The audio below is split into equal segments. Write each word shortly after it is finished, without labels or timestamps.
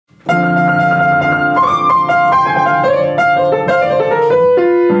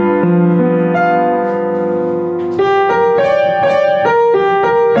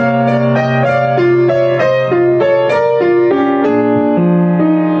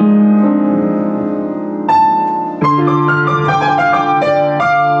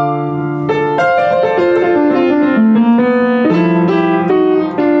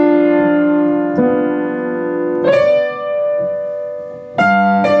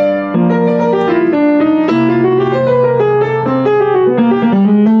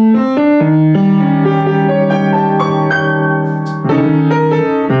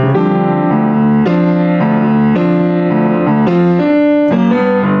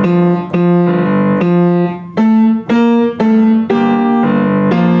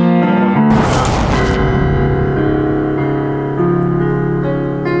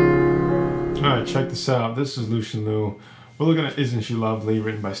This is Lucian Lou. We're looking at Isn't She Lovely,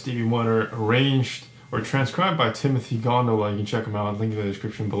 written by Stevie Wonder, arranged or transcribed by Timothy Gondola. You can check them out. Link in the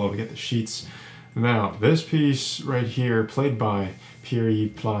description below to get the sheets. Now, this piece right here, played by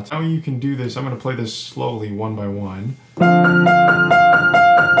Pierre-Yves Plat. How you can do this, I'm going to play this slowly, one by one.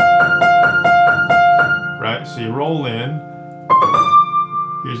 Right, so you roll in.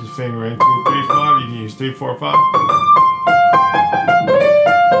 Here's the fingering, 2, 3, 5. You can use 3, 4, 5.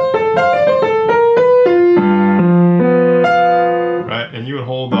 Right, and you would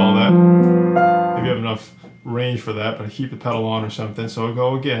hold all that. If you have enough range for that, but keep the pedal on or something. So we'll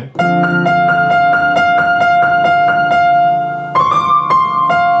go again.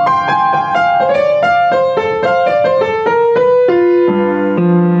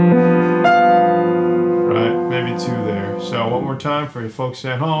 Right, maybe 2 there. So one more time for you folks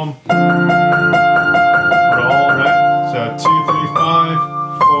at home. Roll, right? So 2, 3, 5,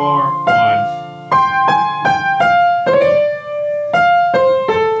 4, 1.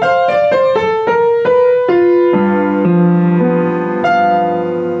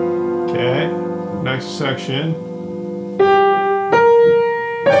 Next section.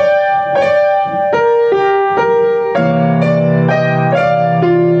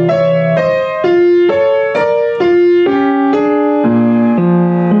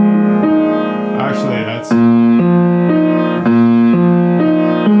 Actually, that's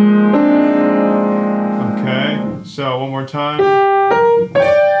okay. So one more time.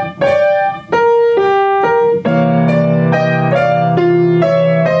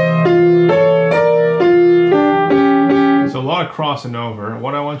 Crossing over.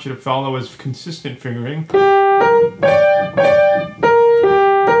 What I want you to follow is consistent fingering.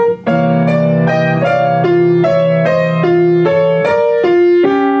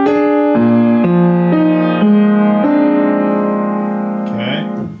 Okay.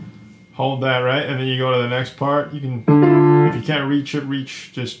 Hold that, right? And then you go to the next part. You can, if you can't reach it,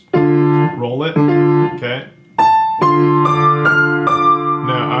 just roll it. Okay.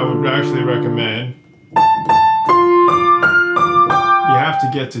 Now, I would actually recommend to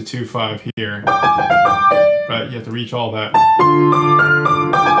get to 2-5 here, right? You have to reach all that.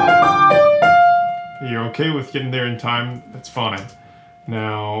 You're okay with getting there in time, that's fine.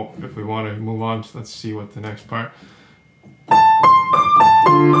 Now, if we want to move on, let's see what the next part.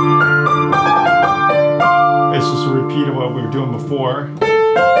 It's just a repeat of what we were doing before.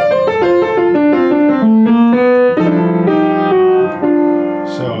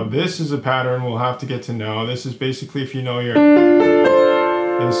 So this is a pattern we'll have to get to know. This is basically, if you know your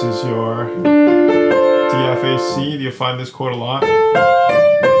this is your DFAC. You'll find this chord a lot.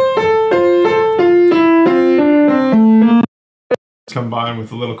 It's combined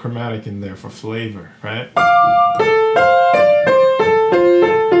with a little chromatic in there for flavor, right?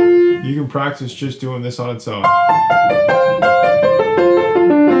 You can practice just doing this on its own.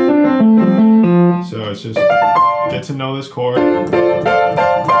 So it's just get to know this chord.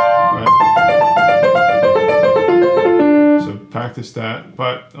 Practice that,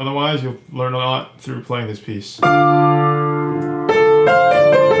 but otherwise you'll learn a lot through playing this piece. So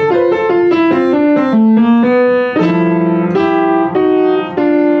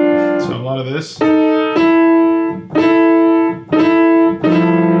a lot of this. And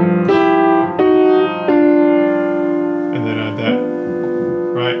then add that.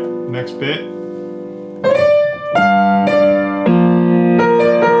 Right, next bit.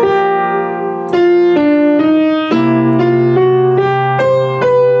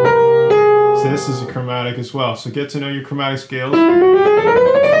 This is a chromatic as well, so get to know your chromatic scales.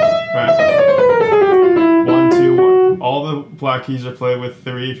 Right. 1, 2, 1. All the black keys are played with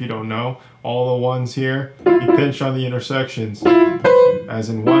 3 if you don't know. All the ones here, you pinch on the intersections. As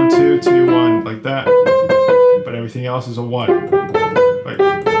in 1, 2, 2, 1, like that. But everything else is a 1. Like,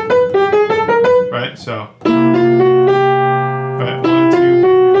 right, so. Right, 1, 2,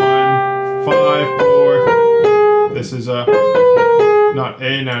 1, 5, 4. This is a, not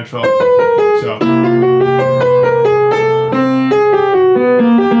A natural. So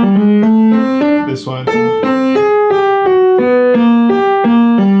this one.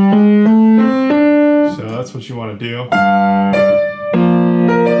 So that's what you want to do.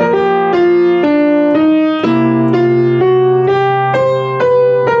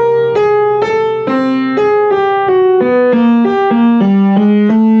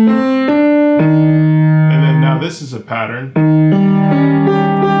 And then now this is a pattern.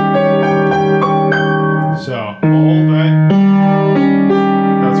 So, hold, right?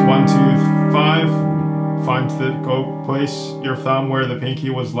 That's 1, 2, 5. Find the, go place your thumb where the pinky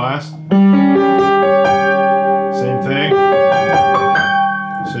was last. Same thing.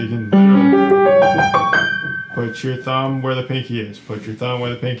 So you can literally Put your thumb where the pinky is. Put your thumb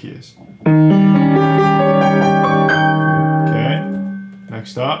where the pinky is. Okay,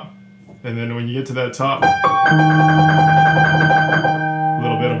 next up. And then when you get to that top, a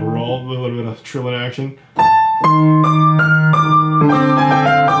little bit of a roll, a little bit of trilling action. You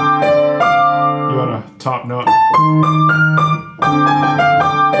want a top note.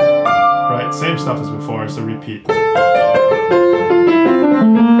 Right, same stuff as before, so repeat.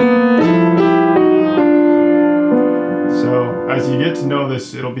 So as you get to know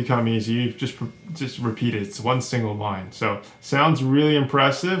this, it'll become easy. You just repeat it. It's one single line. So sounds really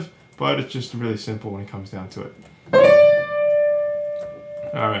impressive, but it's just really simple when it comes down to it.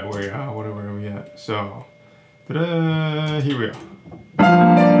 All right, where are we at? So, here we go.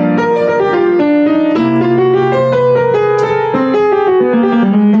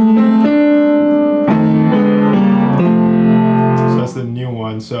 So that's the new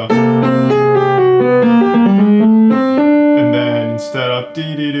one. So, and then instead of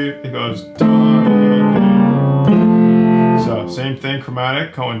dee-dee-doo, it goes da-dee-doo. So same thing,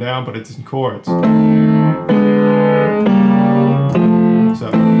 chromatic, going down, but it's in chords. So.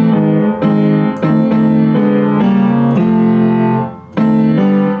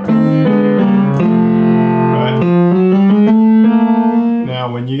 Right.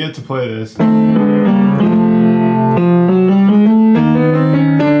 Now when you get to play this.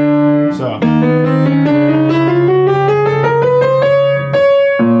 So.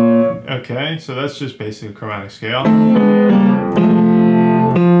 Okay, so that's just basically a chromatic scale.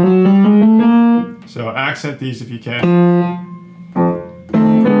 So accent these if you can.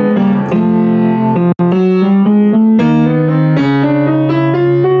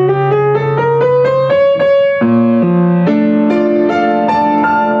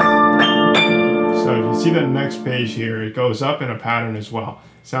 So if you see the next page here, it goes up in a pattern as well.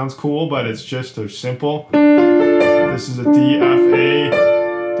 Sounds cool, but it's just a simple. This is a D, F, A.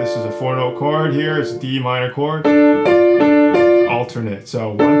 This is a 4-note chord here. It's a D minor chord. Alternate.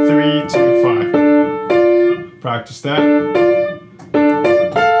 So 1, 3, 2, 5. Practice that.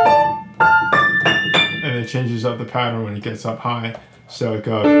 And it changes up the pattern when it gets up high. So it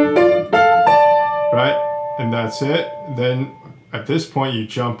goes. Right? And that's it. Then at this point you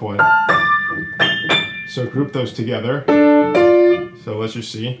jump one. So group those together. So let's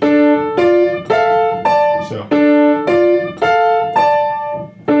just see. So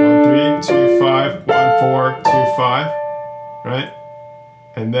 1, 3, 2, 5, 1, 4, 2, 5. Right?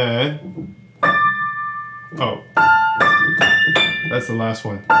 And then, oh, that's the last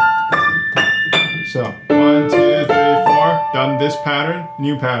one. So 1, 2, 3, 4. Done this pattern,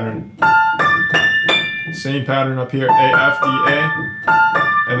 new pattern. Same pattern up here, A, F, D, A.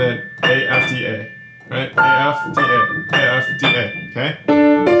 And then A, F, D, A. Right? A, F, D, A. A, F, D, A. Okay?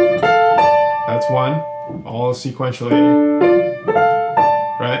 That's one. All sequentially.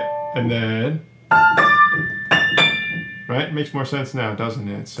 Right? And then, right? It makes more sense now, doesn't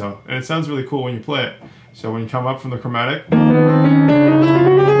it? So, and it sounds really cool when you play it. So when you come up from the chromatic,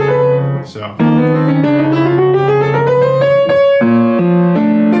 so.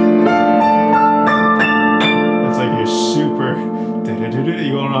 It's like you're super,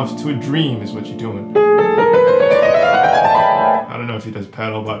 you're going off to a dream is what you're doing. I don't know if he does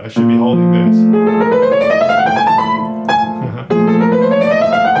pedal, but I should be holding this.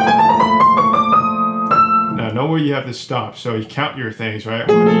 Know where you have to stop, so you count your things, right?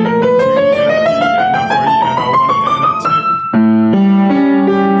 1 E, and a 2 E, and a 3 E, and a 4 E, and a 1 E, and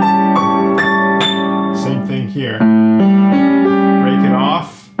a 2. Same thing here. Break it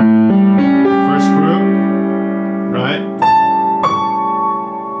off. First group, right?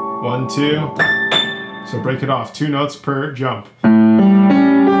 1, 2. So break it off. 2 notes per jump. Even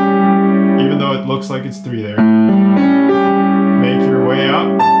though it looks like it's 3 there. Make your way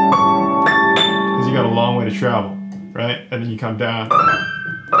up. You got a long way to travel, right? And then you come down,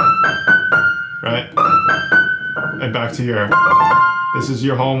 right? And back to your, this is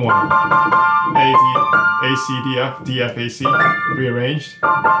your home one. A, C, D, F, D, F, A, C, rearranged,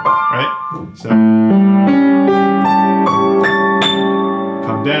 right? So,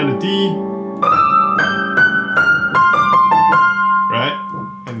 come down to D, right?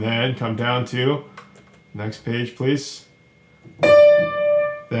 And then come down to, next page, please.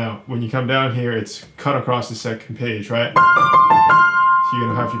 Now, when you come down here, it's cut across the second page, right? So you're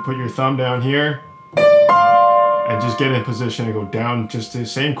gonna have to put your thumb down here and just get in position and go down just to the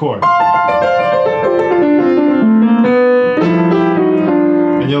same chord.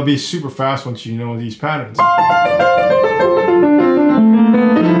 And you'll be super fast once you know these patterns.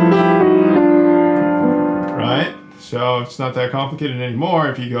 Right? So it's not that complicated anymore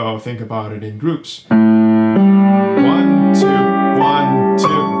if you go think about it in groups.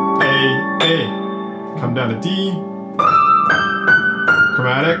 come down to D,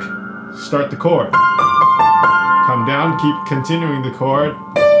 chromatic, start the chord. Come down, keep continuing the chord.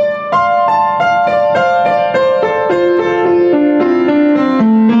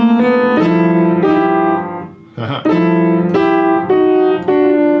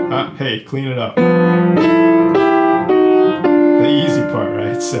 Hey, clean it up. The easy part,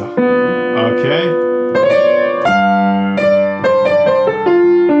 right? So, okay.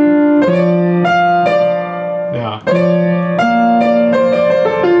 Now,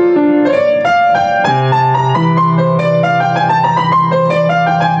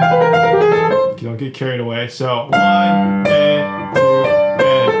 don't get carried away. So, 1 and 2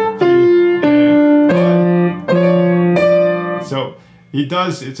 and 3 and 1. So, he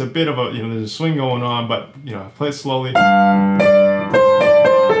does, it's a bit of a, there's a swing going on, but, play it slowly.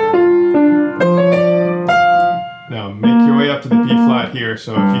 Now, make your way up to the B flat here.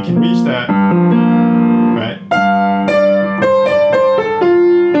 So if you can reach that, right?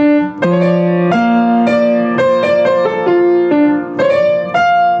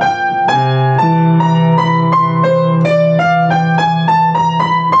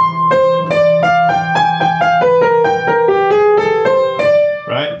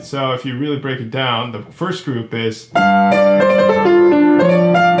 So if you really break it down, the first group is, that's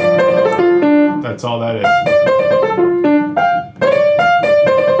all that is.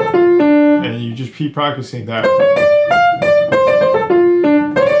 And you just keep practicing that.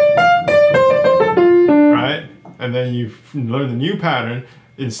 Right? And then you learn the new pattern.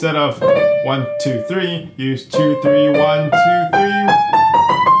 Instead of 1, 2, 3, use 2, 3, 1, 2, 3.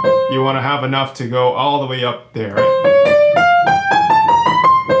 You want to have enough to go all the way up there,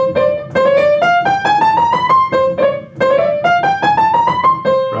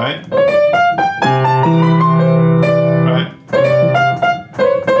 right?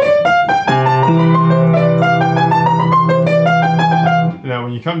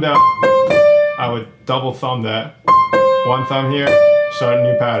 Come down, I would double thumb that. One thumb here, start a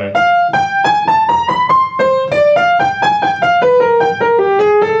new pattern.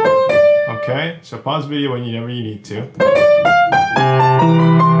 Okay, so pause video whenever you need to.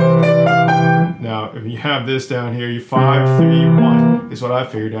 Now, if you have this down here, you 5, 3, 1 is what I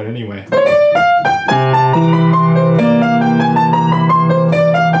figured out anyway.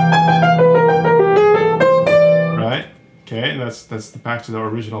 Okay, that's back to the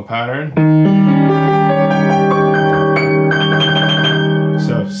original pattern.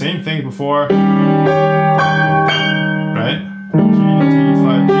 So same thing before, right? G, D, 5,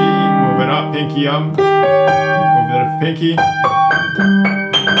 G, move it up, pinky up, move it up, pinky.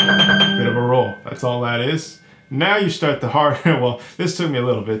 Bit of a roll. That's all that is. Now you start the harder. Well, this took me a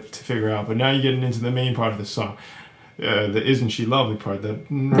little bit to figure out, but now you're getting into the main part of the song. The Isn't She Lovely part.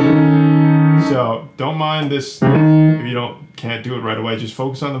 So don't mind this if you can't do it right away. Just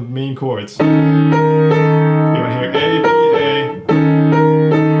focus on the main chords. You want to hear A, B, A.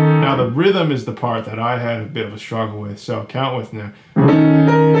 Now the rhythm is the part that I had a bit of a struggle with. So count with now.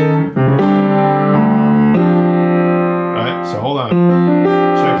 Right. So hold on.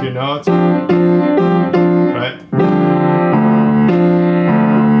 Check your notes. Right.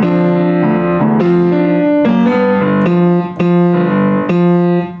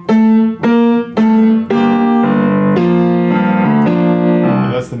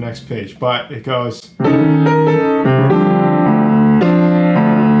 Page, but it goes.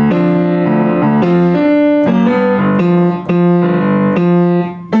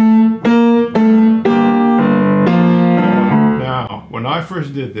 Now, when I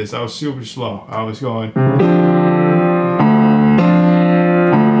first did this, I was super slow. I was going,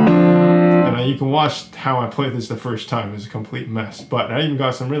 and you can watch how I played this the first time. It was a complete mess, but I even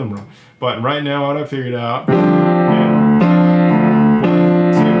got some rhythm wrong. But right now, what I figured out.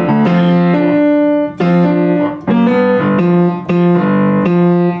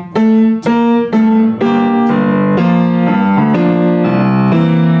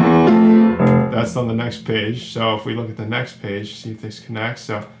 On the next page. So if we look at the next page, see if this connects.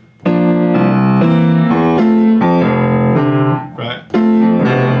 So right.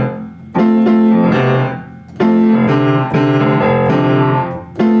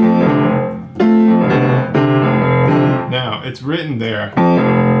 Now it's written there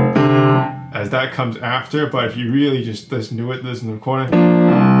as that comes after, but if you really just listen to it, listen to the recording,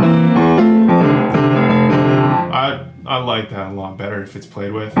 I like that a lot better if it's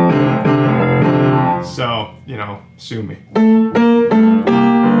played with. So, sue me.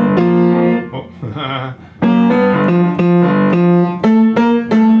 Oh.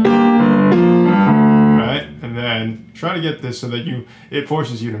 Right? And then try to get this so that it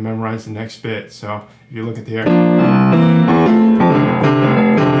forces you to memorize the next bit. So if you look at here,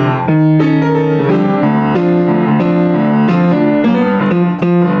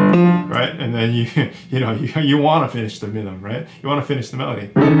 right, and then you want to finish the rhythm, right? You want to finish the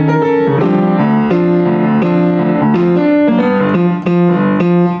melody.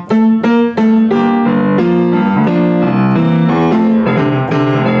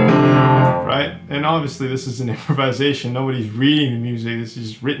 And obviously this is an improvisation. Nobody's reading the music. This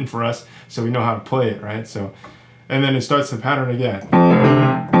is just written for us so we know how to play it, right? So, and then it starts the pattern again.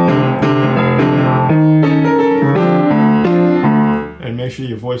 And make sure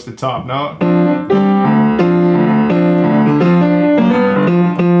you voice the top note.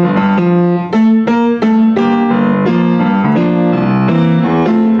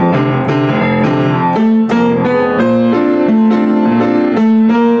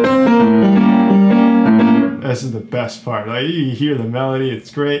 This is the best part. Like, you hear the melody,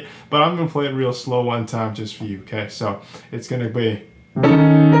 it's great, but I'm gonna play it real slow one time just for you, okay? So it's gonna be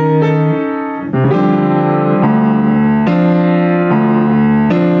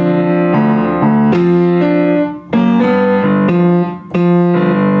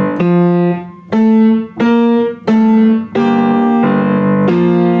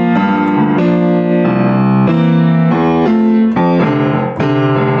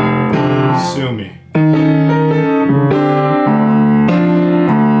sue me.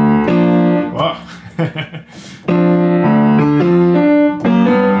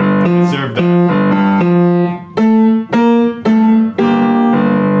 Deserve that.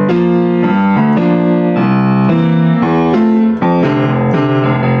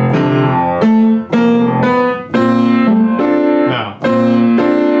 Now,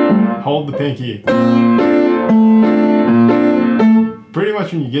 hold the pinky. Pretty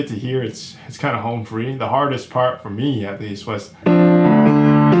much when you get to here, it's kind of home free. The hardest part for me, at least, was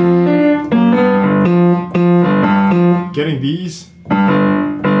getting these,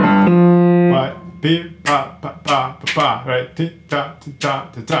 but beep pa pa pa pa pa, right? Tick ta ta ta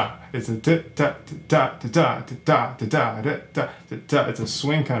ta ta. It's a tick ta ta ta ta ta ta ta ta ta ta. It's a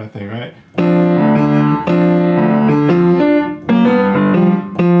swing kind of thing, right?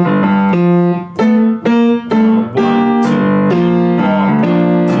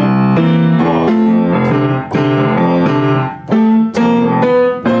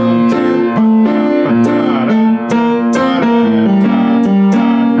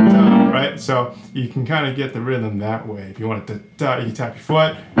 So you can kind of get the rhythm that way. If you want it to, you can tap your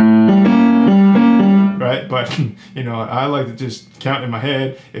foot, right? But you know, I like to just count in my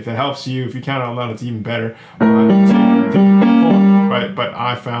head. If it helps you, if you count out loud, it's even better. 1, 2, 3, 4, right? But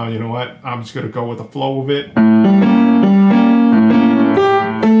I found, you know what? I'm just gonna go with the flow of it.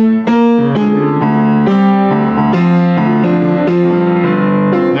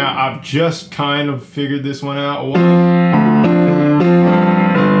 Now I've just kind of figured this one out.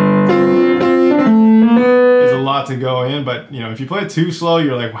 Lot to go in, but you know, if you play it too slow,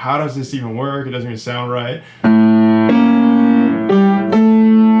 you're like, well, how does this even work? It doesn't even sound right. Right?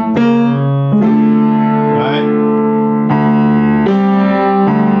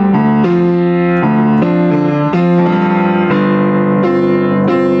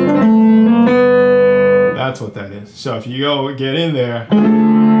 That's what that is. So if you go get in there,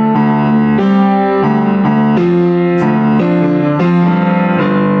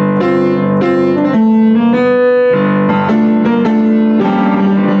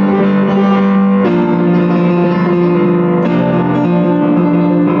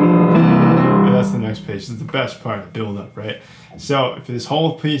 this is the best part of build up, right? So if this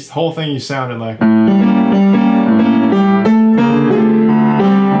whole piece, the whole thing, you sounded like, and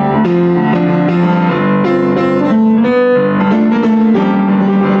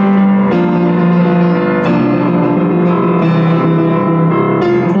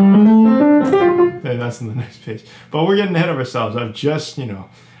that's in the next page. But we're getting ahead of ourselves. I've just, you know,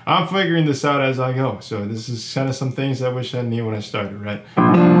 I'm figuring this out as I go. So this is kind of some things I wish I knew when I started, right?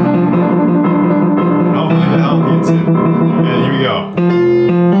 Hopefully that helped you too. And here we go.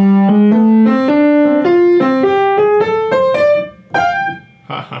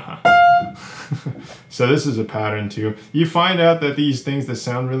 So this is a pattern too. You find out that these things that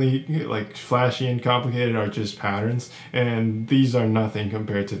sound really like flashy and complicated are just patterns, and these are nothing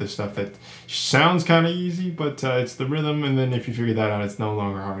compared to the stuff that sounds kind of easy, but it's the rhythm, and then if you figure that out, it's no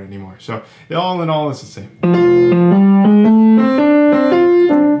longer hard anymore. So all in all, it's the same.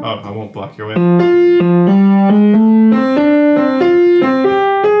 Oh, I won't block your way.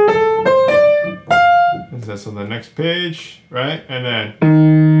 That's on the next page, right? And then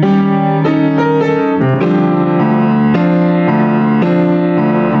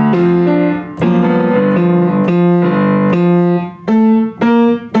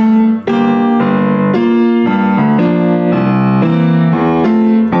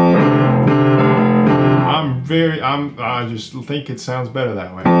I just think it sounds better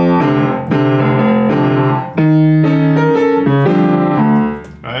that way.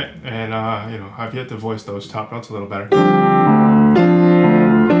 Right? And you know, I've yet to voice those top notes a little better.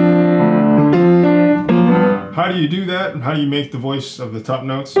 How do you do that? How do you make the voice of the top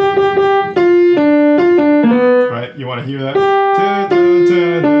notes? Right? You want to hear that?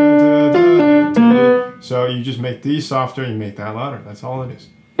 So you just make these softer, you make that louder. That's all it is.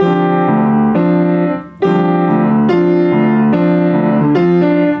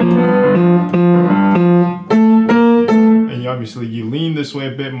 And obviously you lean this way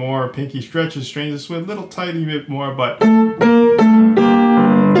a bit more, pinky stretches, strains this way a little tiny bit more, but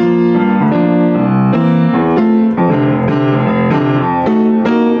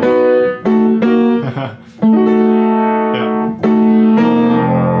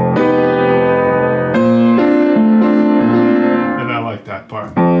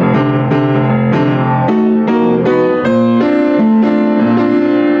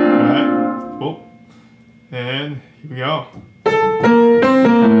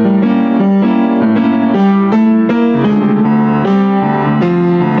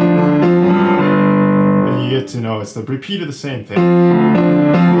to know it's the repeat of the same thing.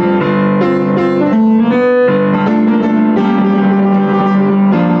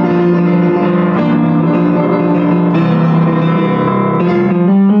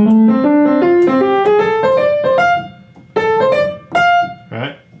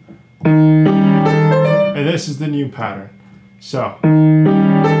 Right? And this is the new pattern. So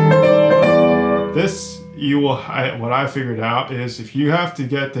this what I figured out is if you have to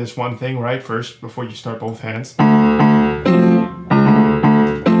get this one thing right first before you start both hands. And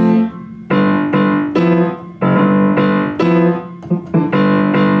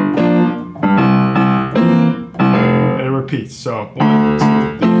it repeats. So 1,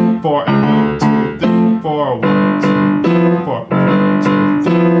 2, 3, 4, and 1, 2, 3, 4, 1, 2, 4, 1, 2,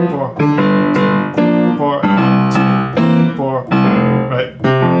 3, 4, 1, 2, 3, 4, and 1, 2, 3, 4. Right?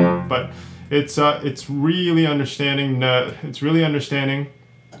 But it's really understanding. It's really understanding.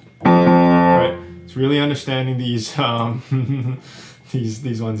 Right? It's really understanding these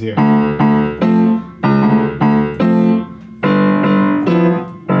these ones here.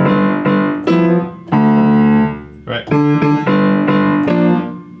 Right?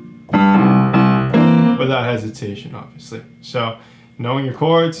 Without hesitation, obviously. So knowing your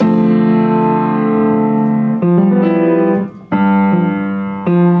chords.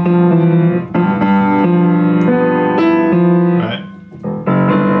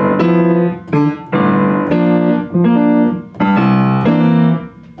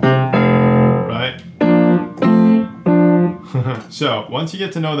 So, once you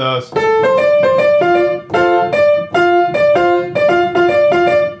get to know those,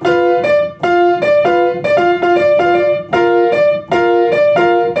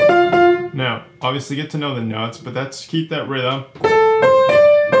 now, obviously get to know the notes, but that's keep that rhythm.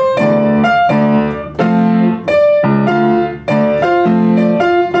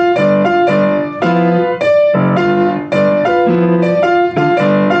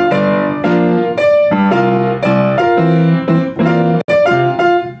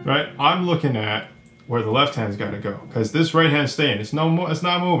 Looking at where the left hand's got to go, because this right hand's staying. It's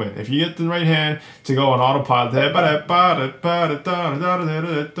not moving. If you get the right hand to go on autopilot,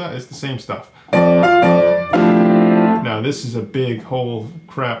 it's the same stuff. Now this is a big whole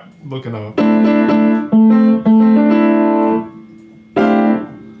crap looking up.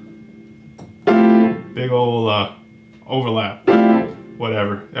 Big old overlap.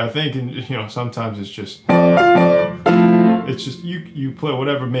 Whatever. I think, you know, sometimes it's just you play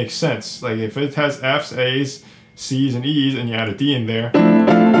whatever makes sense. Like if it has F's, A's, C's, and E's, and you add a D in there,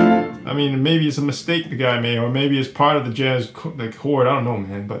 I mean, maybe it's a mistake the guy made, or maybe it's part of the jazz the chord. I don't know,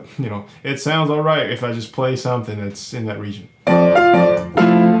 man. But you know, it sounds all right if I just play something that's in that region.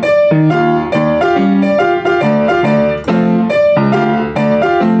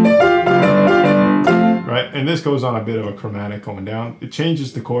 Right, and this goes on a bit of a chromatic going down. It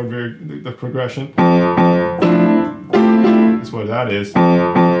changes the chord the progression. That's what that is.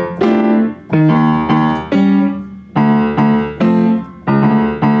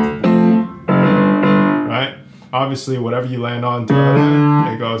 Right? Obviously, whatever you land on,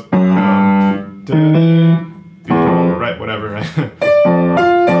 it goes. Right, whatever, right?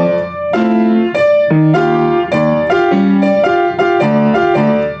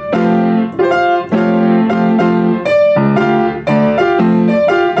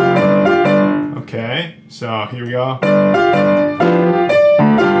 Okay, so here we go.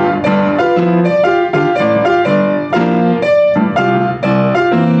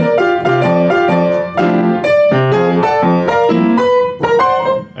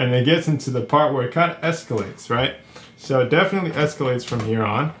 and it gets into the part where it kind of escalates, right? So it definitely escalates from here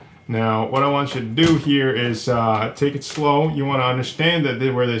on. Now, what I want you to do here is take it slow. You want to understand that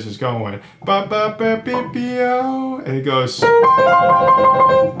where this is going. Ba ba ba bi bi o, and it goes.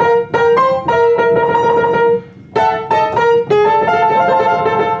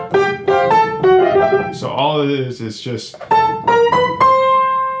 So all it is just.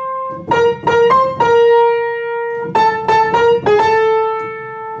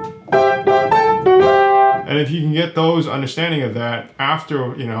 And if you can get those understanding of that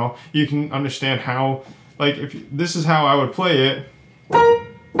after, you know, you can understand how, like, if this is how I would play it.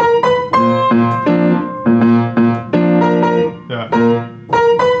 Yeah.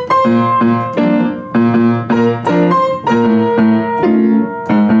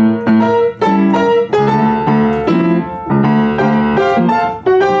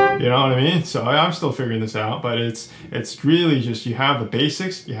 You know what I mean? So I'm still figuring this out, but it's really just, you have the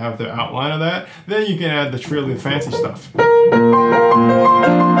basics, you have the outline of that, then you can add the really fancy stuff. You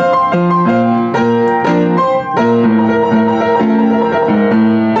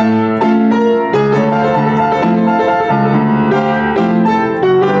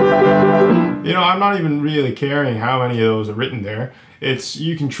know, I'm not even really caring how many of those are written there. It's,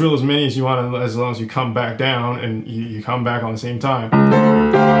 you can trill as many as you want as long as you come back down and you come back on the same time.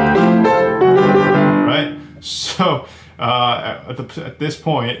 Right? So at this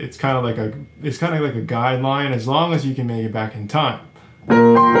point, it's kind of like a guideline as long as you can make it back in time.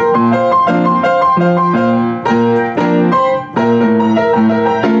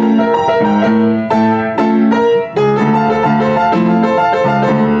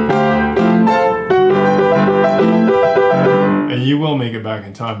 You will make it back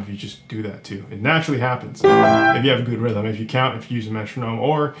in time if you just do that too. It naturally happens. If you have a good rhythm, if you count, if you use a metronome,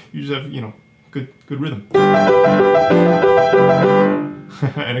 or you just have, you know, good rhythm.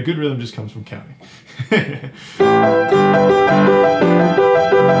 And a good rhythm just comes from counting.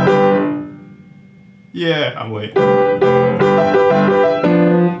 Yeah, I'm late.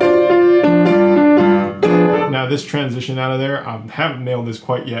 Now this transition out of there, I haven't nailed this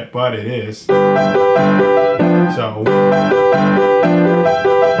quite yet, but it is. So,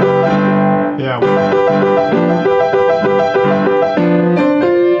 yeah.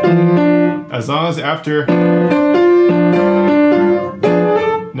 As long as after,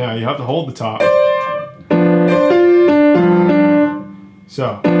 now you have to hold the top.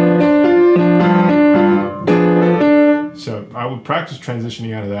 So I would practice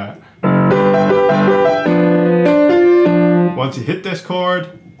transitioning out of that. Once you hit this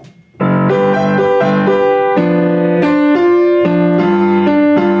chord,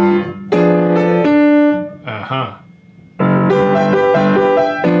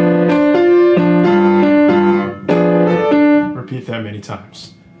 repeat that many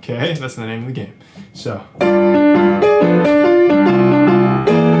times. Okay, that's the name of the game. So.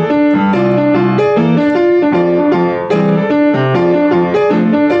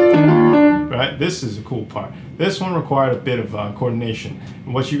 Right, this is a cool part. This one required a bit of coordination.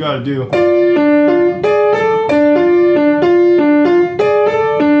 And what you got to do,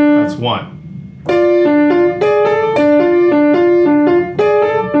 that's one.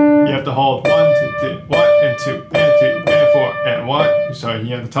 You have to hold 1, 2, 3, 1 and 2 and 3 and 4 and 1. Sorry,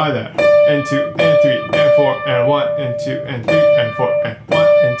 you have to tie that. And 2 and 3 and 4 and 1 and 2 and 3 and 4 and 1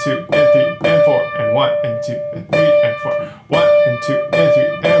 and 2 and 3 and 4 and 1 and 2 and 3 and 4. 1 and 2 and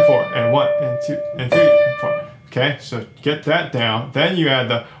 3 and 4 and 1 and 2 and 3 and 4. Okay, so get that down. Then you add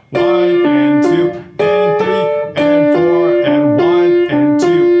the 1 and 2 and 3 and 4 and 1 and 2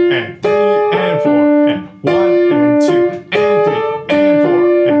 and 3 and 4 and 1 and 2 and 3 and 4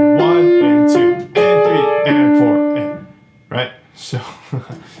 and 1 and 2 and 3 and 4 and, right? So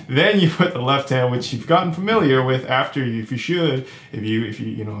then you put the left hand, which you've gotten familiar with after you, if you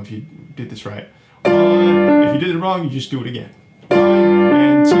did this right. One, if you did it wrong, you just do it again. 1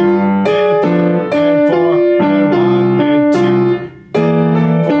 and 2 and 3 and 4 and 1 and 2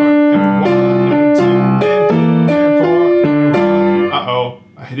 and 4 and 1 and 2 and 3 and 4 and 1. Uh-oh,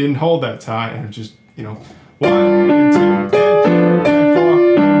 I didn't hold that tie, and it just, 1 and 2 and 3 and 4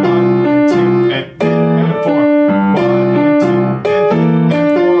 and 1 and 2 and 3 and 4. 1 and 2 and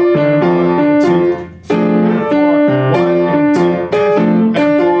 3 and 4 and 1 and 2 3 and 4. 1 and 2 and 3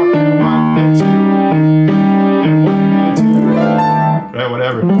 and 4 and 1 and 2 and 1 and 2. Right,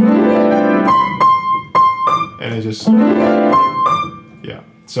 whatever. And it just, yeah.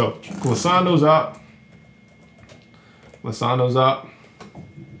 So glissando's up. Glissando's up.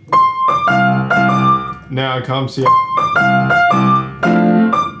 Now it comes here.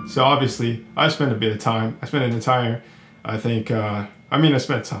 So obviously, I spent a bit of time. I spent an entire, I think, I mean, I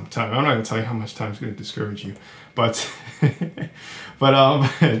spent some time. I'm not gonna tell you how much time is gonna discourage you, but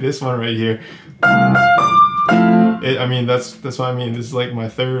this one right here. I mean, that's what I mean. This is like my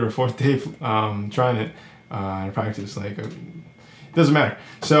 3rd or 4th day trying it in practice. Like, it doesn't matter.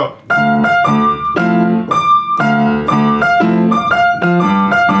 So.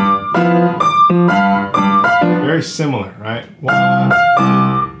 Very similar, right? 1,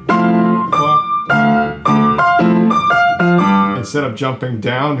 4. Instead of jumping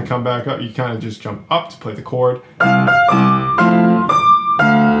down to come back up, you kind of just jump up to play the chord.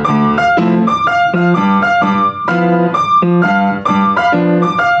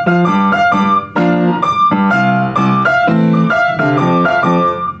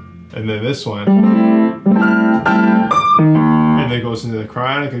 And then this one. And then it goes into the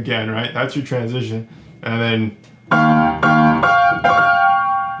chronic again, right? That's your transition. And then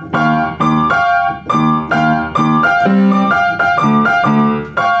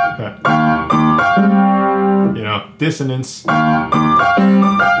okay. You know, dissonance.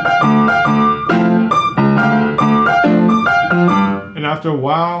 And after a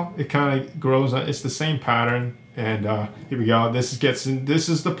while, it kind of grows. It's the same pattern. And here we go. This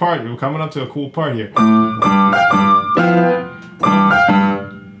is the part. We're coming up to a cool part here.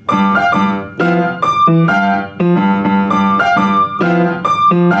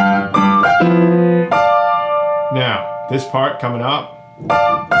 Now, this part coming up.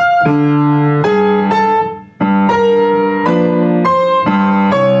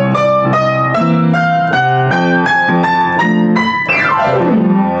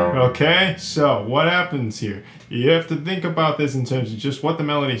 Okay, so what happens here? You have to think about this in terms of just what the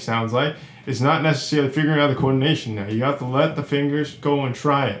melody sounds like. It's not necessarily figuring out the coordination now. You have to let the fingers go and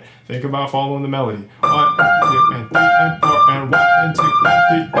try it. Think about following the melody. 1, 2, and 3, and 4, and 1, and 2,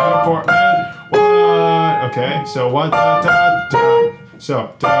 and 3, and 4, and 1. Okay, so 1, da, da, da.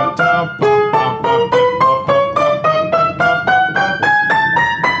 So, da, da, ba, ba, ba, ba,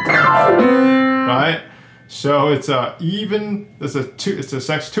 right? So it's a even, it's a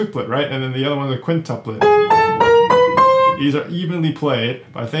sextuplet, right? And then the other one's a quintuplet. These are evenly played,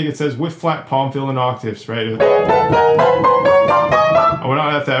 but I think it says with flat palm fill and octaves, right? We're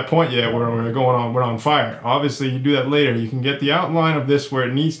not at that point yet where we're on fire. Obviously, you do that later. You can get the outline of this where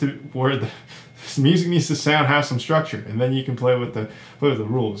it needs to, where the music needs to sound, have some structure, and then you can play with the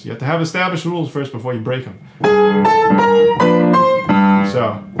rules. You have to have established rules first before you break them.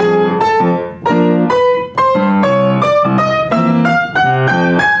 So.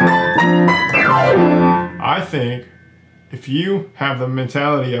 I think if you have the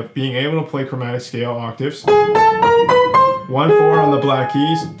mentality of being able to play chromatic scale octaves, 1, 4 on the black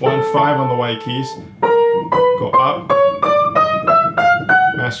keys, 1, 5 on the white keys, go up,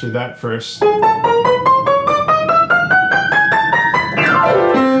 master that first.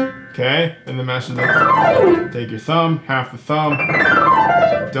 Okay, and then master that. Take your thumb, half the thumb.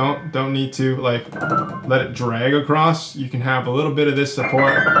 Don't need to like let it drag across. You can have a little bit of this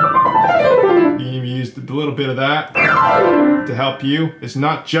support. You can use a little bit of that to help you. It's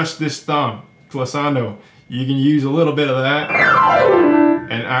not just this thumb, glissando. You can use a little bit of that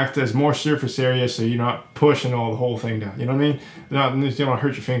and act as more surface area so you're not pushing the whole thing down. You know what I mean? You don't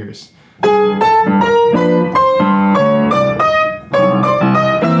hurt your fingers.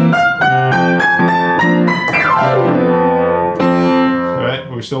 Right?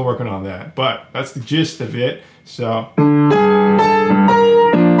 We're still working on that, but that's the gist of it. So.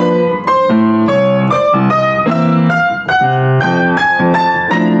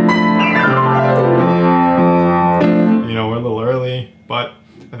 But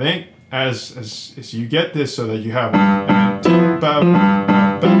I think as you get this so that you have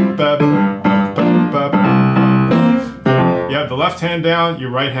the left hand down, your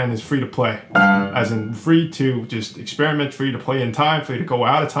right hand is free to play. As in free to just experiment, free to play in time, free to go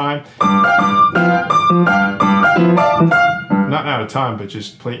out of time. Not out of time, but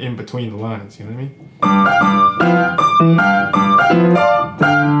just play in between the lines, you know what I mean?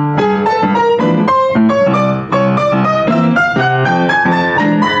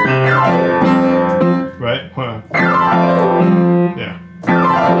 Right? Yeah.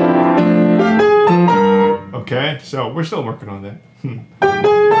 Okay, so we're still working on that.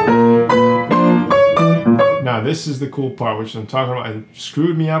 Now this is the cool part, which I'm talking about. It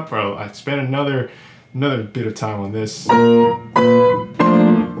screwed me up, bro. I spent another bit of time on this.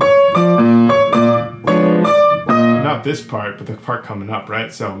 Not this part, but the part coming up,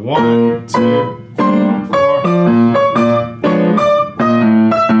 right? So 1, 2, 4.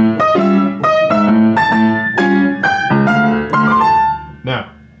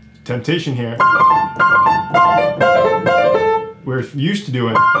 Now, temptation here. We're you're used to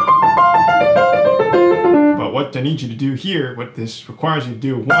doing. But what I need you to do here, what this requires you to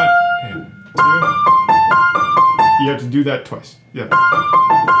do, 1 and 2, you have to do that twice. Yeah.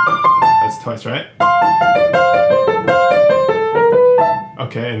 That's twice, right?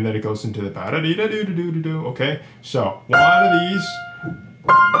 Okay, and then it goes into the ba-da-dee-da-doo-doo-doo-doo. Okay, so 1 of these,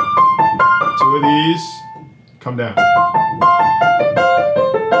 2 of these, come down.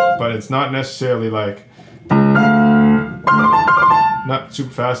 But it's not necessarily like, not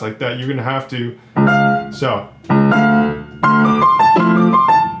super fast like that. You're gonna have to, so.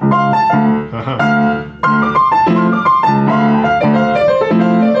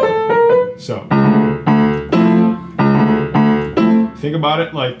 So. Think about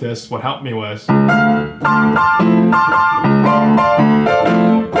it like this. What helped me was,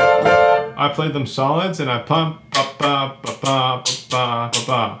 I played them solids and I pump,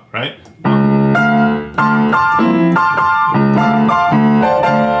 right? Right?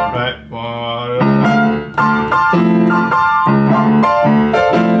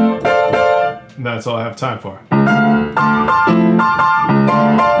 And that's all I have time for.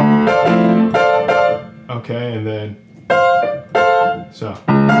 Okay, and then, so.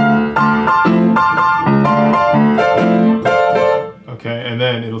 Okay, and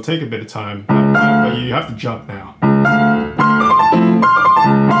then it'll take a bit of time, but you have to jump now.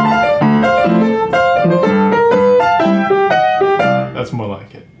 That's more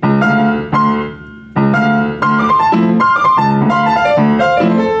like it.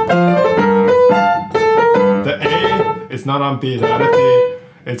 The A is not on B,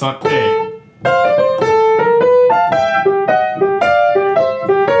 it's on A.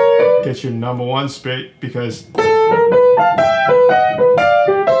 Get your number 1 straight because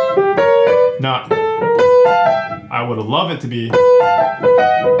I would have loved it to be,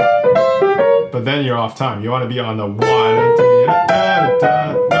 but then you're off time. You want to be on the 1.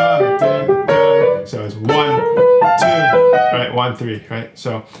 So it's 1, 2, right? 1, 3, right?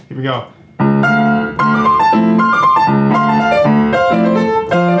 So here we go.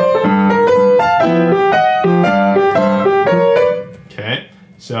 Okay,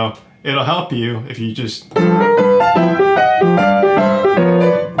 so it'll help you if you just, and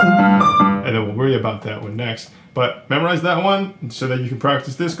then we'll worry about that one next. But memorize that one so that you can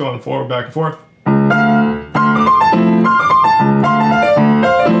practice this going forward, back and forth.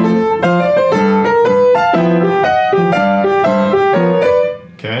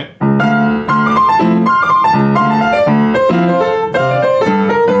 Okay.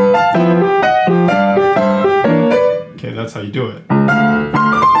 Okay, that's how you do it.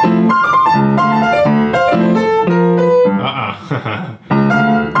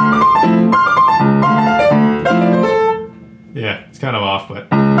 Yeah, it's kind of off, but.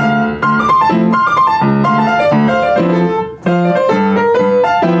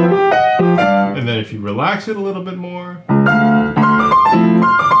 And then if you relax it a little bit more.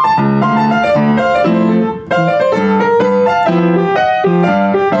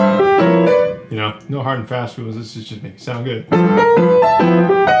 You know, no hard and fast rules, this is just make it sound good.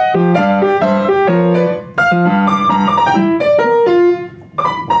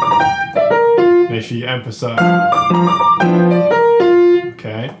 Make sure you emphasize.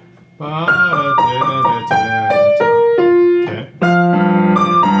 Okay. Okay.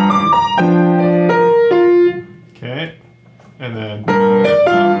 Okay. And then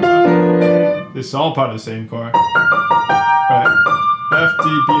this is all part of the same chord. Right. F,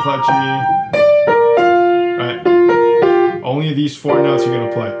 D, B flat, G. Right. Only these 4 notes you're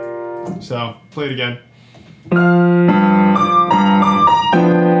gonna play. So play it again.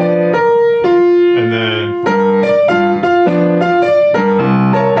 And then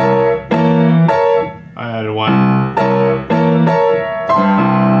I added 1.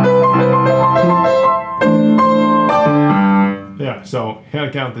 Yeah, so you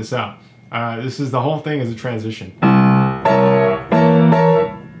gotta count this out. This is the whole thing is a transition.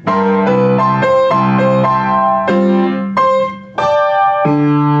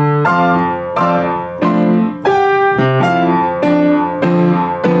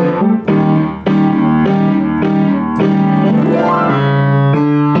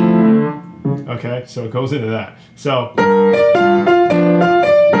 Okay, so it goes into that. So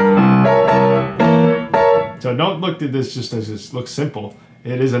don't look at this just as this looks simple.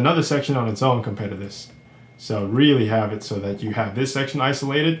 It is another section on its own compared to this. So really have it so that you have this section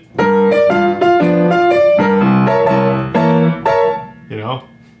isolated. You know?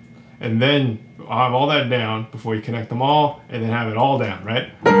 And then I'll have all that down before you connect them all, and then have it all down,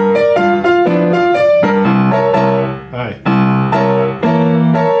 right? Hey.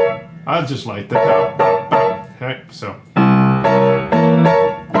 I just like that. Alright, so.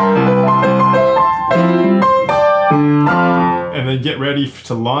 ready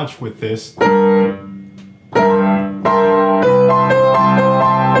to launch with this.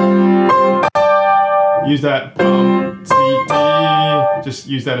 Use that C, D, just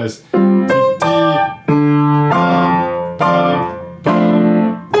use that as D, D,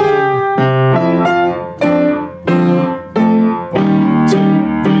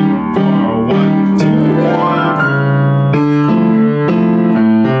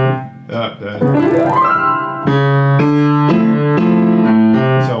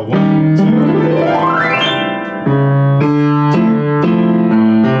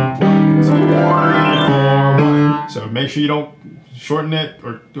 make sure you don't shorten it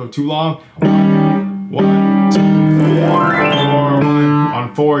or go too long. 1, 2, 3, 4, 1.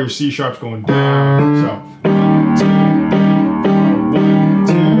 On 4, your C sharp's going down. So 1, 2, 3, 4, 1,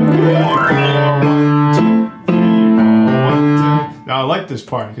 2, 3, 4, 1, 2, 3, 4, 1, 2. Now I like this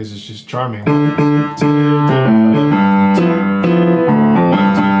part because it's just charming. 1, 2, 3, 1, 2.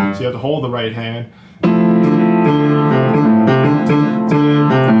 So you have to hold the right hand.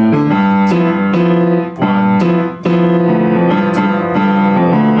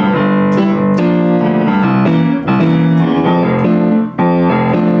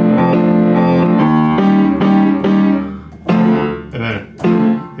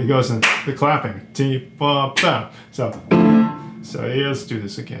 Goes in the clapping. So here, let's do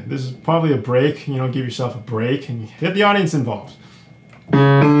this again. This is probably a break. You know, give yourself a break and get the audience involved.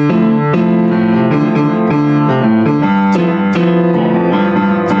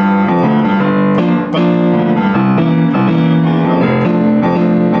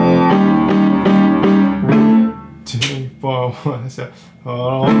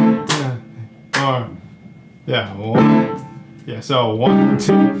 Yeah, so 1,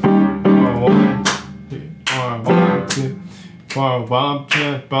 2, 4, 1, 2, 4, 1, 2, 4, bum,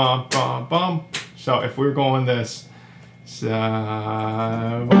 bum, bum, bum. So if we're going this, so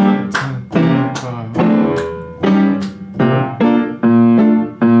 1, 2, 3, 4.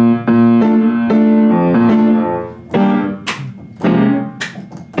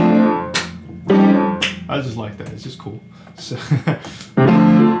 I just like that. It's just cool. So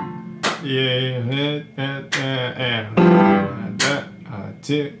yeah, and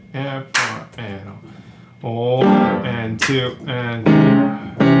 2 and 4 and 1 and 2 and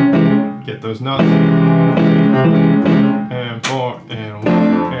get those notes and 4 and 1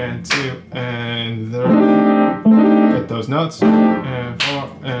 and 2 and 3 get those notes and 4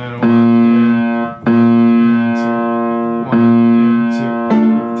 and 1 and 2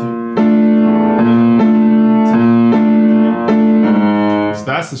 and 2 so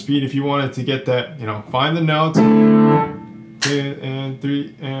that's the speed if you wanted to get that, you know, find the notes. 2 and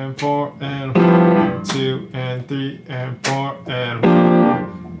 3 and 4 and 1, 2 and 3 and 4 and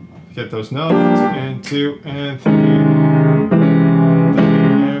 1. Get those notes and 2 and 3, 3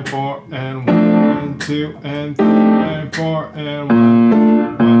 and 4 and 1 and 2 and 3 and 4 and 1,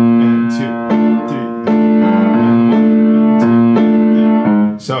 1 and 2 and 3 and 1 and 2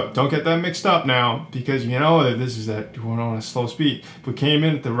 and 3. So don't get that mixed up now because you know that this is that we're on a slow speed. If we came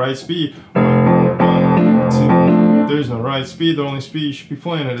in at the right speed, 1, 2. There's no right speed. The only speed you should be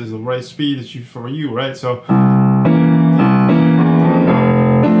playing at is the right speed that you for you, right? So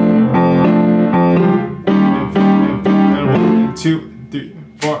 2, 3,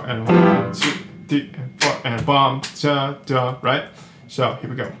 4, and 1, 2, 3, and 4, and bum, da, da, right? So here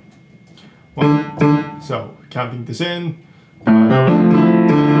we go. 1, 2, so counting this in. 1,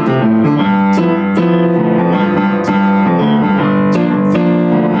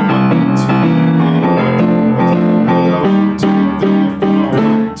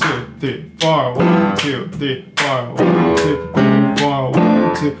 2, 3, 4, 1, 2, 3, 4, 1, 2, 3, 4,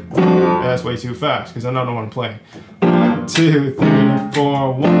 1, 2. That's way too fast because I don't know what I'm playing. 1, 2, 3,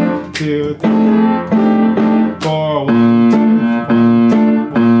 4, 1, 2, 3, 4, 1, 2,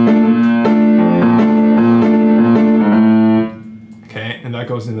 1. Okay, and that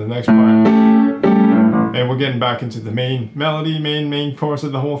goes into the next part. And we're getting back into the main melody, main chorus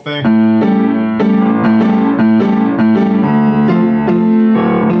of the whole thing.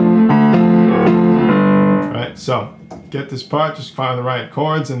 So, get this part, just find the right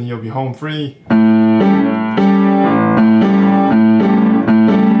chords and you'll be home free.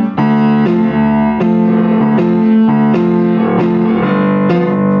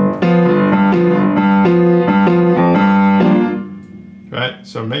 Right,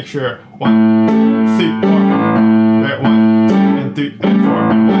 so make sure 1, 2, 3, 4. Right, 1, 2, and 3, and 4,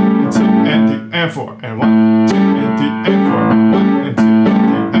 and 1, and 2, and 3, and 4, and 1, 2, and 3, and 4, and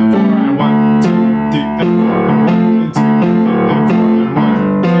 1, and 2, and 3, and 4, and 1, 2, 3, and 4, and 1, and 2, and 3, and 4, and 1,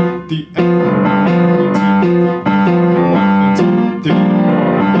 2, 3, and 4, and 1, 2, 3,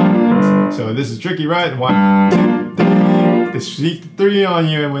 right? 1, 2, 3. They sneak the 3 on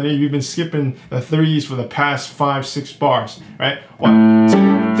you, and when you've been skipping the 3s for the past 5, 6 bars, right? 1,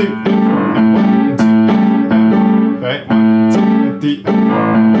 2, 3, and 1, and 2, and right? 1, 2, and 3, and 4,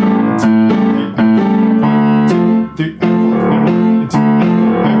 and 2, and 3, and 1, 2, 3, and 4, and 2,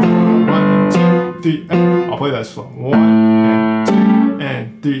 and 1, 2, 3, and I'll play that slow. 1, and 2,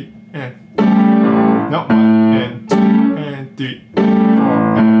 and 3, and no, 1, and 2, and 3, 4,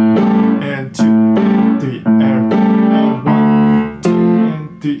 and 2, and 3, and 1, 2,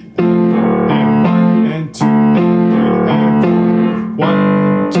 and 3, and 1, and 2, and 3, and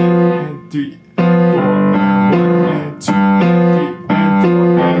 1, 2, and 3, and 4, and 2, and 3, and 4,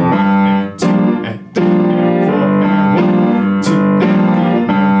 and 2, and 3, and 4, and 2, and 3,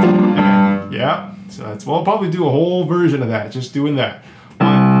 and 4, and yeah. So that's we'll probably do a whole version of that, just doing that.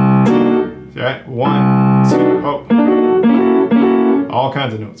 1, 2, right? 1, 2, oh, all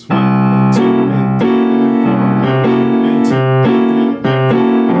kinds of notes. 1, 2, and 3, and 4, and 2, and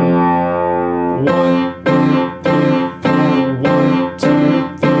 3, and 1,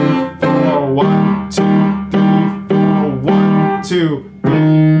 2, 3, 4, 1, 2, 3, 4, 1, 2,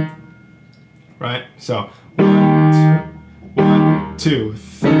 3. Right? So 1, 2,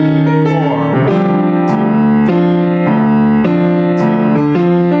 3, 4.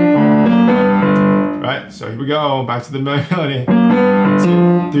 So here we go, back to the melody. 1,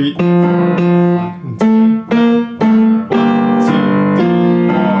 2, 3, 4. 1, 2, 3, 4. 1, 2,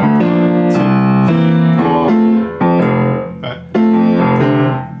 3, 4. 1, 2, 3, 4. Right. 1,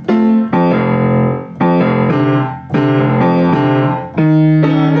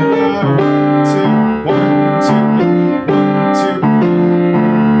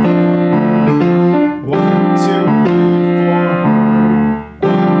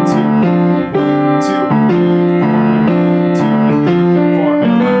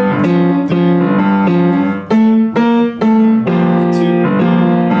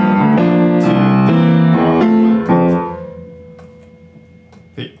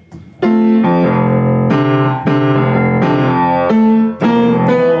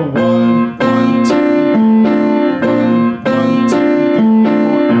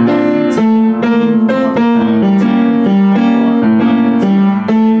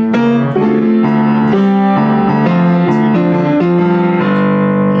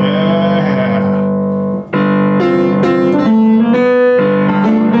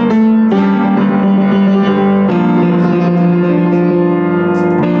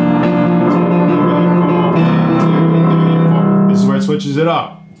 switches it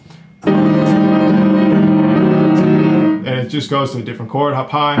up. And it just goes to a different chord, up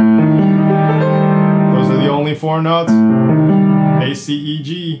high. Those are the only 4 notes. A, C, E,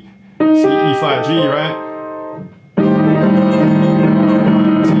 G. C, E flat, G, right?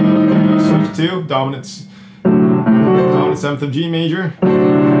 1, 2, 3, switch to dominant 7th of G major.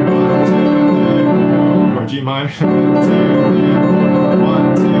 1, 2, 3, 4, or G minor.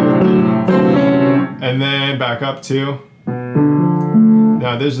 1, 2, 3, 4. And then back up to.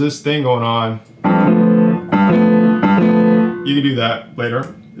 Now there's this thing going on. You can do that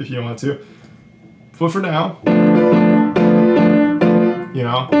later if you want to. But for now,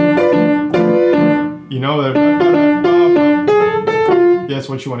 you know that that's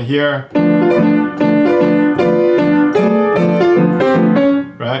what you want to hear.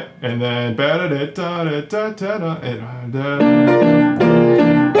 Right? And then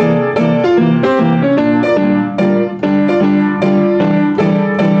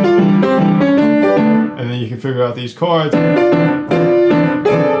you can figure out these chords.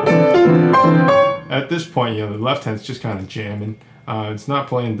 At this point, the left hand's just kind of jamming. It's not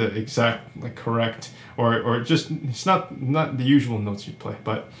playing the exact, correct, or just it's not the usual notes you play,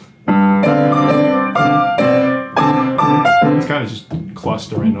 but it's kind of just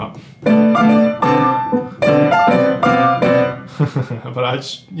clustering up. But I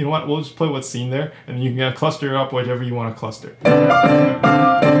just, you know what? We'll just play what's seen there, and you can cluster up whatever you want to cluster.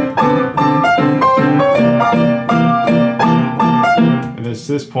 And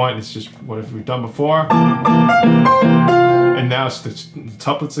this point, it's just what we've done before. And now it's the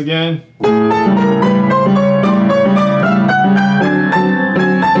tuplets again.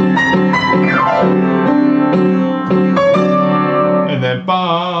 And then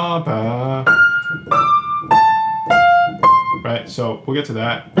ba ba. Right, so we'll get to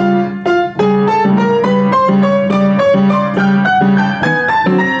that.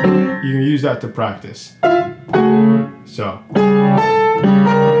 You can use that to practice. So.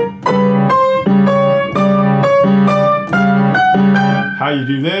 How you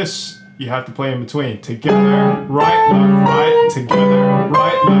do this, you have to play in between. Together, right, left, right, together,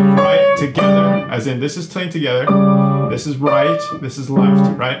 right, left, right, together, as in this is playing together, this is right, this is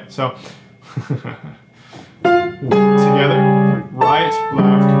left, right? So together, right,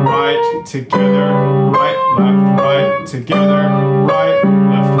 left, right, together, right, left, right, together, right,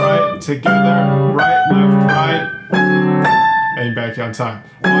 left, right, together, right, left, right, and back on time.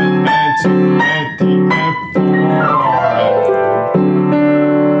 1 and 2 and 3 and 4.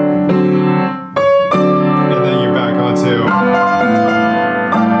 And then you're back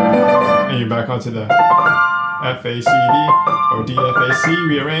onto the F, A, C, D, or D, F, A, C,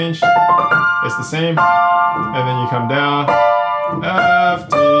 rearranged. It's the same. And then you come down, F,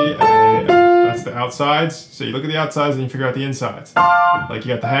 D, A, F. That's the outsides. So you look at the outsides and you figure out the insides. Like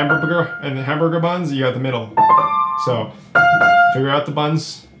you got the hamburger and the hamburger buns, you got the middle. So figure out the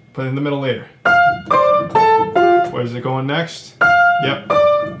buns, put it in the middle later. Where's it going next? Yep.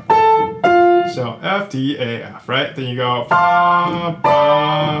 So F, D, A, F, right? Then you go, ba,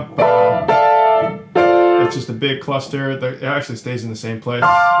 ba, ba. It's just a big cluster. It actually stays in the same place.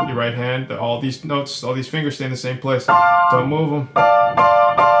 Your right hand, all these notes, all these fingers stay in the same place. Don't move them.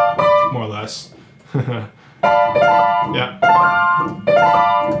 More or less. Yeah.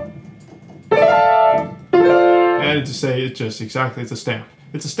 And to say it just exactly, it's a stamp.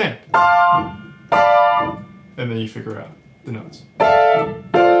 It's a stamp. And then you figure out the notes.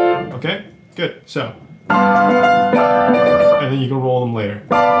 Okay? Good. So. And then you can roll them later.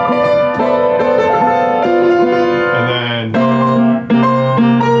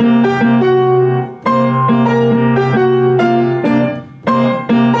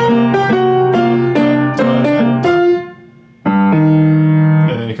 And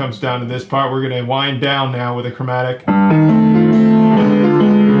then it comes down to this part. We're going to wind down now with a chromatic.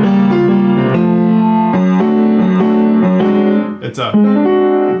 It's up.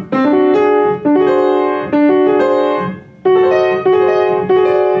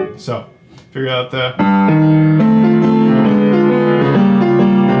 So, figure out the...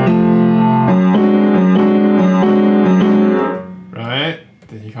 Right?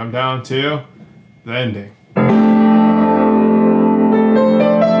 Then you come down to the ending.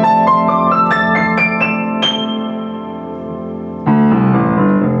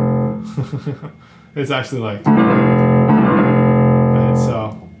 It's actually like... And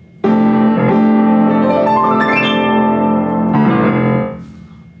so...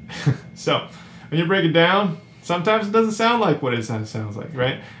 So, when you break it down, sometimes it doesn't sound like what it sounds like,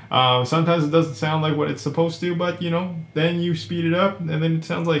 right? Sometimes it doesn't sound like what it's supposed to, but you know, then you speed it up and then it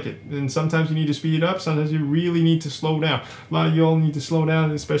sounds like it. And sometimes you need to speed it up, sometimes you really need to slow down. A lot of y'all need to slow down,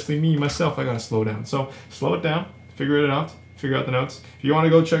 especially me, myself, I gotta slow down. So, slow it down, figure it out the notes. If you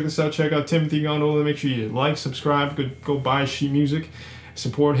wanna go check this out, check out Timothy Gondola, make sure you like, subscribe, go buy sheet music.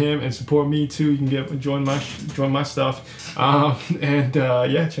 Support him and support me too. You can join my stuff, yeah,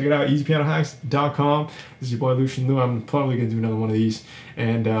 check it out, easypianohacks.com. This is your boy Lucian Liu. I'm probably gonna do another one of these,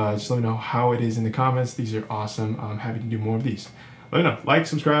 and just let me know how it is in the comments. These are awesome. I'm happy to do more of these. Let me know, like,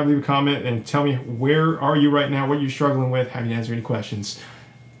 subscribe, leave a comment, and tell me where are you right now, what you're struggling with. Happy to answer any questions.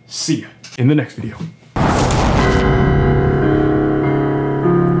 See ya in the next video.